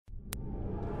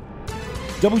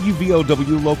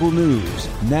WVOW Local News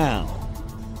now.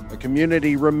 A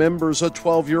community remembers a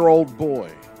 12-year-old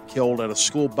boy killed at a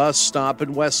school bus stop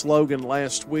in West Logan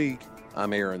last week.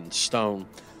 I'm Aaron Stone.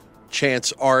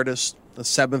 Chance Artist, a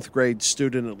 7th grade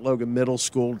student at Logan Middle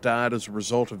School, died as a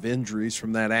result of injuries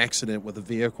from that accident with a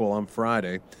vehicle on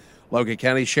Friday. Logan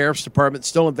County Sheriff's Department,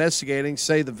 still investigating,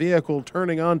 say the vehicle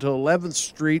turning onto 11th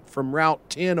Street from Route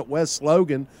 10 at West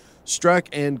Logan struck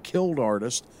and killed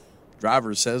Artist.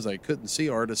 Driver says they couldn't see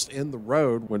Artist in the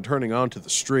road when turning onto the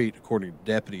street, according to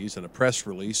deputies in a press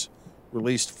release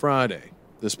released Friday.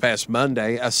 This past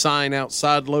Monday, a sign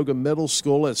outside Logan Middle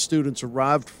School as students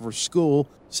arrived for school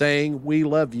saying, "We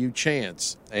love you,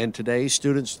 Chance." And today,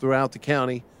 students throughout the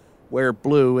county wear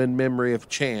blue in memory of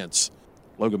Chance.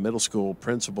 Logan Middle School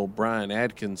Principal Brian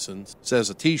Atkinson says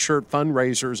a T-shirt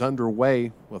fundraiser is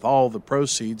underway with all the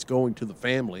proceeds going to the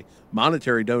family.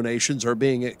 Monetary donations are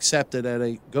being accepted at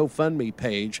a GoFundMe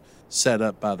page set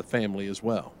up by the family as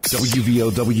well.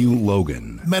 WVOW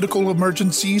Logan. Medical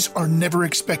emergencies are never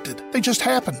expected. They just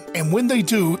happen. And when they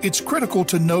do, it's critical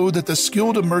to know that the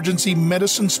skilled emergency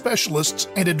medicine specialists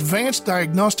and advanced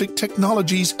diagnostic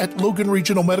technologies at Logan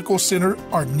Regional Medical Center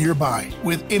are nearby.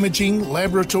 With imaging,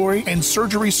 laboratory, and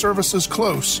surgery services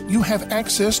close, you have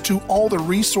access to all the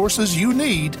resources you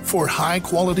need for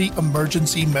high-quality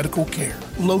emergency medical care.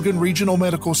 Logan Regional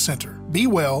Medical Center. Be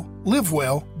well, live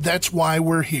well, that's why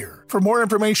we're here. For more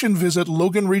information, visit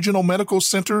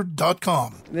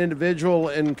LoganRegionalMedicalCenter.com. An individual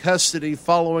in custody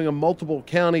following a multiple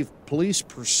county police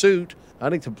pursuit.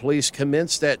 Huntington police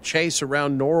commenced that chase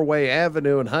around Norway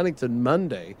Avenue in Huntington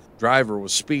Monday. Driver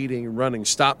was speeding and running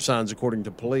stop signs, according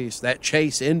to police. That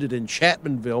chase ended in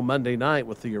Chapmanville Monday night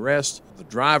with the arrest of the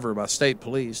driver by state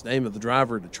police. Name of the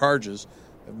driver and the charges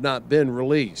have not been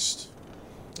released.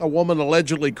 A woman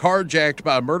allegedly carjacked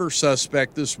by a murder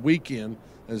suspect this weekend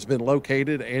has been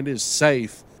located and is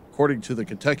safe, according to the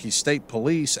Kentucky State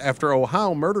Police, after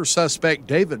Ohio murder suspect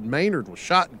David Maynard was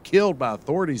shot and killed by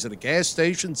authorities at a gas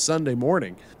station Sunday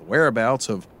morning. The whereabouts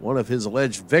of one of his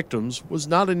alleged victims was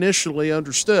not initially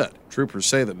understood. Troopers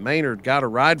say that Maynard got a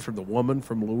ride from the woman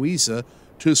from Louisa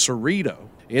to Cerrito.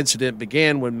 The incident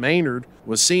began when Maynard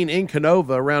was seen in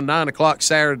Canova around 9 o'clock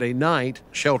Saturday night.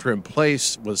 Shelter in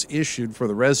place was issued for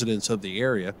the residents of the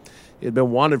area. He had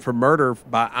been wanted for murder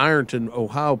by Ironton,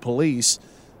 Ohio police,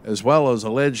 as well as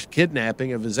alleged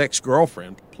kidnapping of his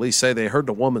ex-girlfriend. Police say they heard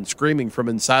the woman screaming from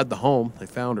inside the home. They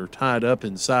found her tied up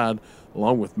inside,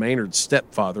 along with Maynard's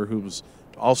stepfather, who was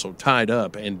also tied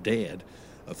up and dead.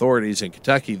 Authorities in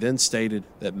Kentucky then stated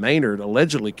that Maynard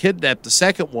allegedly kidnapped the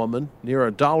second woman near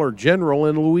a Dollar General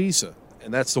in Louisa,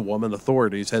 and that's the woman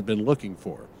authorities had been looking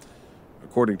for.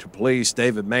 According to police,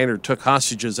 David Maynard took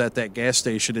hostages at that gas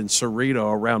station in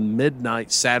Cerrito around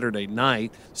midnight Saturday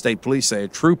night. State police say a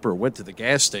trooper went to the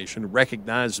gas station and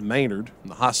recognized Maynard,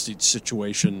 and the hostage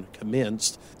situation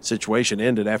commenced. The situation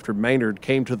ended after Maynard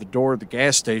came to the door of the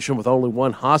gas station with only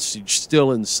one hostage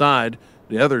still inside.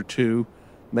 The other two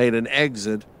made an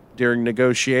exit during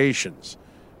negotiations.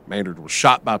 Maynard was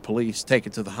shot by police,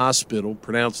 taken to the hospital,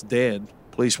 pronounced dead.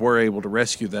 Police were able to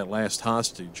rescue that last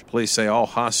hostage. Police say all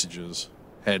hostages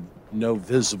had no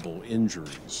visible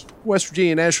injuries. West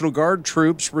Virginia National Guard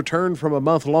troops returned from a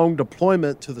month-long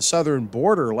deployment to the southern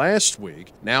border last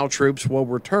week. Now troops will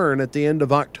return at the end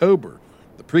of October.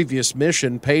 The previous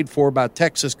mission paid for by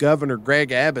Texas Governor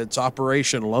Greg Abbott's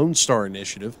Operation Lone Star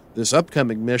initiative. This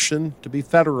upcoming mission to be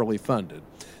federally funded.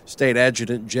 State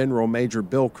Adjutant General Major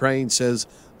Bill Crane says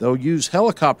they'll use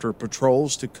helicopter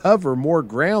patrols to cover more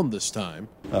ground this time.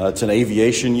 It's an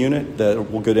aviation unit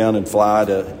that will go down and fly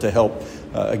to help,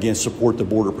 again, support the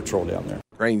Border Patrol down there.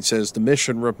 Crane says the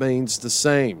mission remains the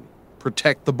same: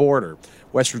 protect the border.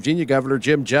 West Virginia Governor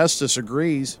Jim Justice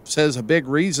agrees, says a big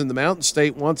reason the Mountain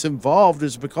State wants involved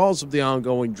is because of the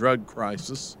ongoing drug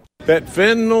crisis. That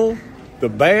fentanyl, the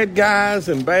bad guys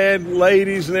and bad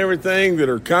ladies and everything that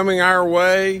are coming our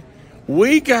way,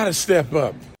 we got to step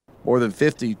up. More than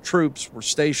 50 troops were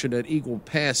stationed at Eagle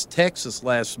Pass, Texas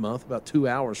last month, about 2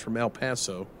 hours from El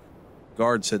Paso.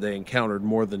 Guards said they encountered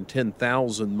more than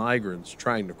 10,000 migrants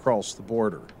trying to cross the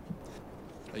border.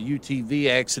 A UTV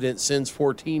accident sends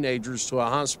 4 teenagers to a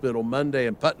hospital Monday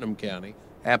in Putnam County.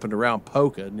 Happened around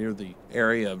Poca near the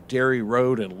area of Dairy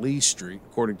Road and Lee Street.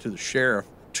 According to the sheriff,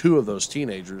 2 of those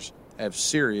teenagers have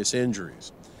serious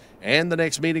injuries. And the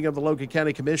next meeting of the Logan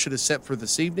County Commission is set for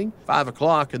this evening, 5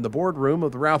 o'clock, in the boardroom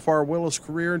of the Ralph R. Willis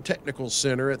Career and Technical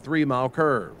Center at 3 Mile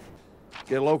Curve.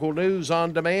 Get local news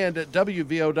on demand at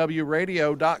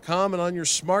WVOWradio.com and on your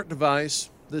smart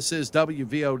device. This is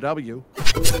WVOW.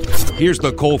 Here's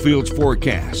the Coalfields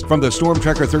forecast from the Storm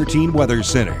Tracker 13 Weather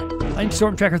Center. I'm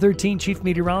Storm Tracker 13 Chief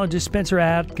Meteorologist Spencer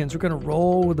Atkins. We're going to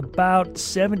roll with about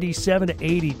 77 to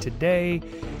 80 today.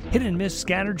 Hit and miss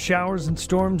scattered showers and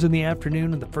storms in the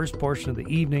afternoon and the first portion of the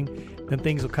evening. Then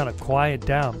things will kind of quiet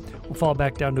down. We'll fall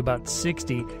back down to about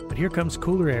 60, but here comes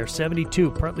cooler air,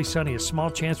 72, partly sunny, a small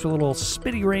chance for a little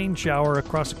spitty rain shower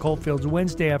across the coalfields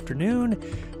Wednesday afternoon.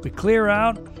 We clear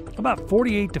out about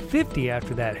 48 to 50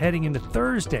 after that, heading into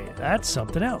Thursday. That's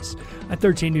something else. I'm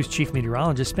 13 News Chief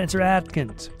Meteorologist Spencer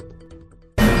Atkins.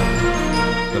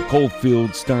 The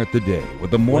Coalfields start the day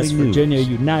with the morning West Virginia news.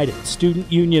 United Student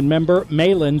Union member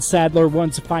Malin Sadler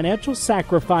wants a financial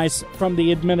sacrifice from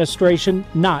the administration,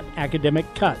 not academic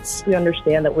cuts. We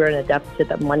understand that we're in a deficit,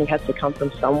 that money has to come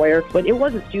from somewhere, but it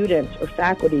wasn't students or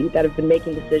faculty that have been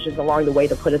making decisions along the way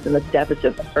to put us in this deficit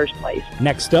in the first place.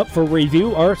 Next up for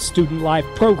review are student life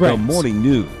programs. The morning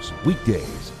news,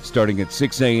 weekdays, starting at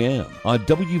 6 a.m. on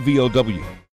WVOW.